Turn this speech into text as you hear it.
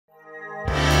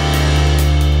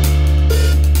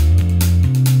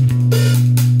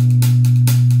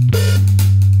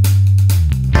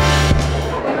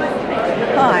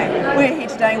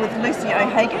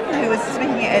OHagen, who is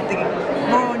speaking at the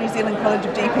Royal New Zealand College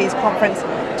of GPs Conference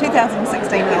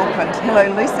 2016 in Auckland. Hello,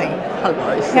 Lucy.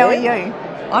 Hello, Sam. How are you?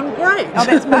 I'm great. Oh,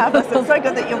 that's marvellous. It's so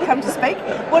good that you'll come to speak.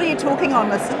 What are you talking on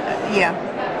this year?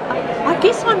 I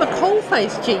guess I'm a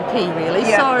coal-faced GP, really,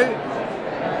 so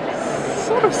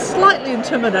sort of slightly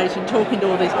intimidating talking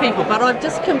to all these people, but I've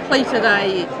just completed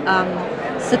a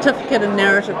certificate in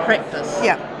narrative practice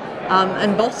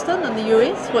in Boston in the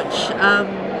US, which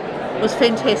was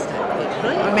fantastic,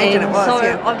 actually. I imagine it was,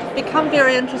 so I've become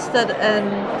very interested in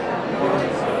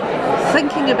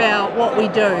thinking about what we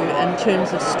do in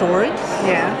terms of stories.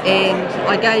 And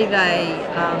I gave a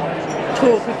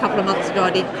talk a couple of months ago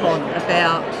at EdCon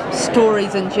about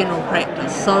stories in general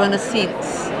practice. So in a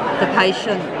sense, the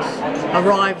patient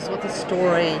arrives with a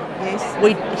story,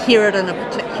 we hear it in a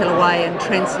particular way and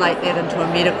translate that into a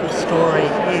medical story.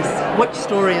 Which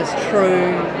story is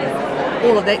true,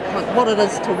 all of that what it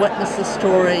is to witness the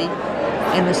story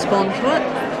and respond to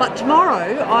it. But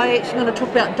tomorrow I actually going to talk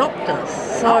about doctors.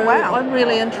 So I'm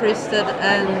really interested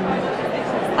in,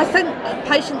 I think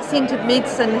patient-centered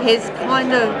medicine has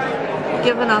kind of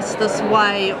given us this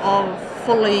way of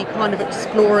fully kind of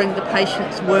exploring the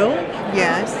patient's world.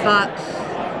 But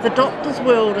the doctor's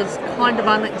world is kind of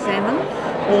unexamined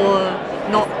or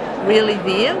not really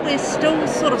there. We're still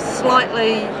sort of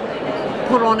slightly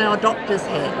put on our doctor's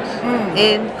hat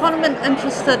and kind of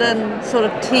interested in sort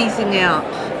of teasing out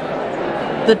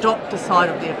the doctor side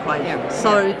of the equation.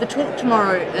 So the talk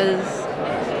tomorrow is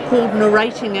called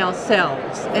Narrating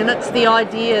Ourselves, and it's the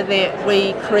idea that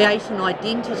we create an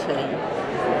identity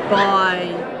by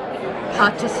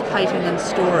participating in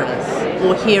stories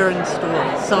or hearing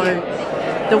stories. So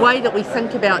the way that we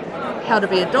think about how to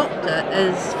be a doctor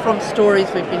is from stories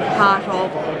we've been part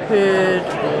of or heard,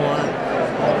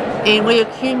 and we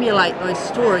accumulate those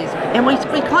stories, and we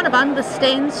kind of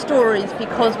understand stories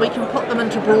because we can put them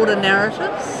into broader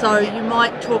narratives. So you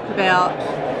might talk about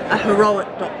a heroic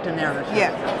doctor narrative,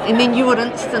 and then you would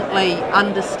instantly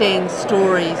understand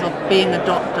stories of being a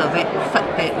doctor that fit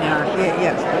that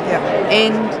narrative.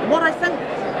 And what I think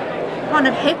kind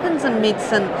of happens in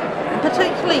medicine,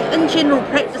 particularly in general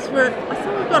practice, where I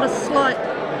think we've got a slight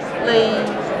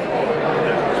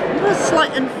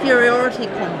inferiority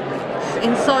complex.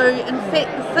 And so, in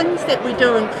fact, the things that we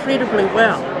do incredibly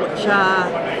well, which are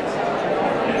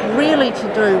really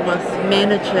to do with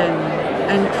managing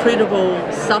incredible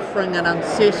suffering and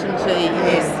uncertainty,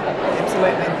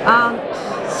 aren't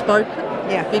spoken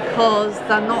because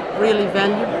they're not really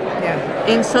valuable.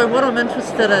 And so what I'm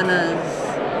interested in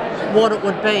is what it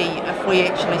would be if we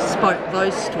actually spoke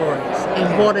those stories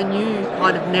and what a new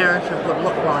kind of narrative would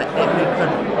look like that we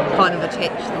could kind of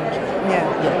attach them to.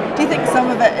 Do you think some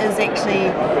of it is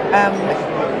actually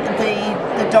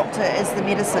the doctor is the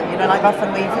medicine? You know, like often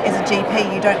as a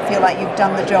GP, you don't feel like you've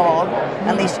done the job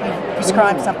unless you've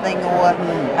prescribed something or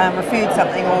referred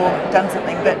something or done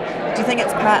something. But do you think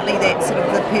it's partly that sort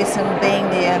of the person being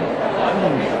there?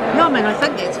 No, I mean, I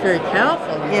think that's very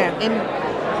powerful. And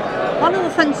one of the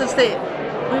things is that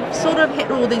we've sort of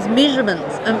had all these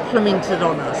measurements implemented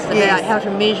on us about how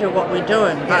to measure what we're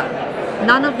doing, but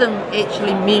none of them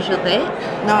actually measure that.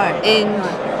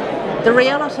 And the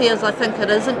reality is, I think it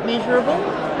isn't measurable.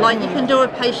 Like you can do a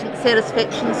patient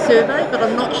satisfaction survey, but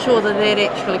I'm not sure that that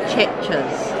actually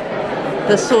captures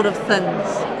the sort of things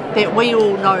that we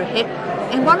all know happen.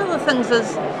 And one of the things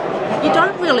is, you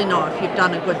don't really know if you've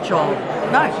done a good job.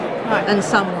 In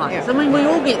some ways. I mean, we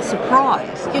all get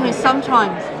surprised. You know,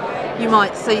 sometimes you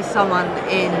might see someone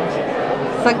and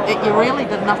think that you really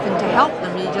did nothing to help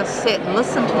them. You just sat and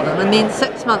listened to them, and then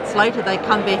 6 months later they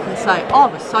come back and say, "Oh,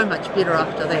 I was so much better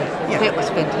after that. That was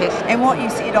fantastic." And what you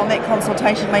said on that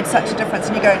consultation made such a difference.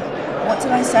 And you go, "What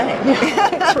did I say?"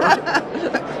 That's right.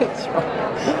 That's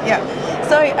right.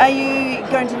 So, are you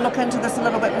going to look into this a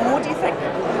little bit more? Do you think?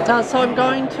 So I'm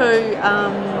going to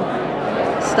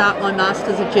start my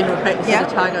Masters of General Practice at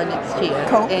Otago next year,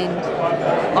 and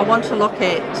I want to look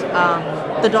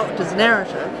at the doctor's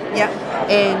narrative,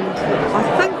 and I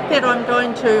think that I'm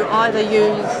going to either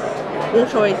use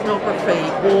autoethnography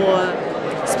or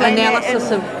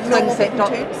analysis of things that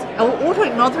doctors...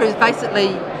 Autoethnography is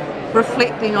basically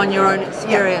reflecting on your own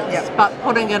experience, but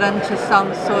putting it into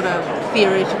some sort of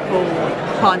theoretical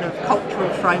kind of cultural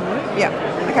framework.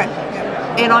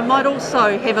 And I might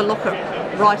also have a look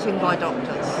at writing by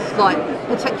doctors, like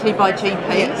particularly by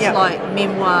GPs, like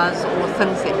memoirs or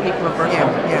things that people have written.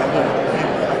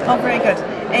 Oh, very good.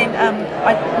 And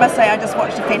I must say, I just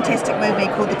watched a fantastic movie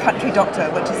called The Country Doctor,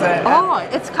 which is a...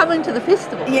 it's coming to the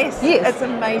festival. Yes, it's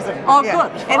amazing. Oh,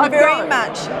 good. And very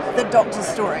much the doctor's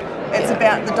story. It's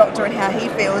about the doctor and how he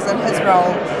feels in his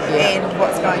role and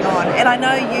what's going on. And I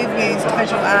know you've used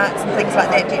visual arts and things like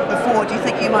that before. Do you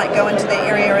think you might go into that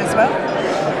area as well?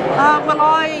 Well,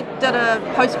 I did a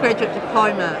postgraduate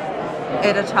diploma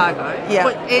at OHagen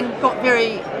and got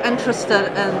very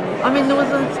interested in, I mean, there was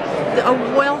a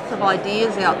wealth of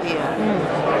ideas out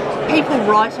there. People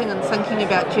writing and thinking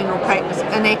about general practice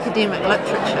in academic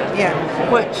literature.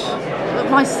 Which,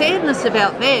 my sadness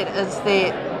about that is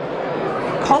that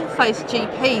cold-faced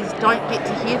GPs don't get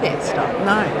to hear that stuff.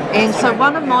 No. And so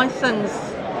one of my things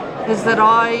is that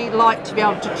I like to be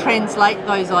able to translate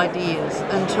those ideas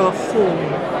into a form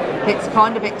that's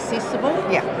kind of accessible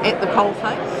at the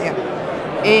coalface.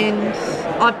 And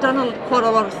I've done quite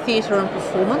a lot of theatre and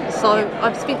performance, so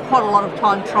I've spent quite a lot of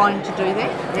time trying to do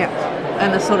that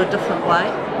in a sort of different way.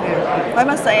 I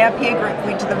must say our peer group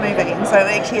went to the movie, and so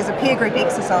actually as a peer group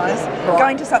exercise,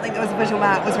 going to something that was a visual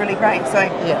art was really great. So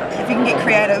if you can get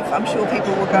creative, I'm sure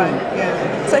people will go.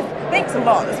 So thanks a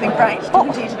lot, it's been great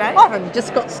talking to you today. I haven't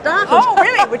just got started. Oh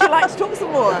really? Would you like to talk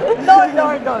some more? No.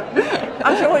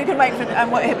 I'm sure we can wait for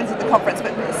what happens at the conference,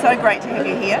 but it's so great to have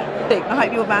you here. I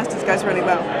hope your Masters goes really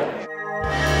well.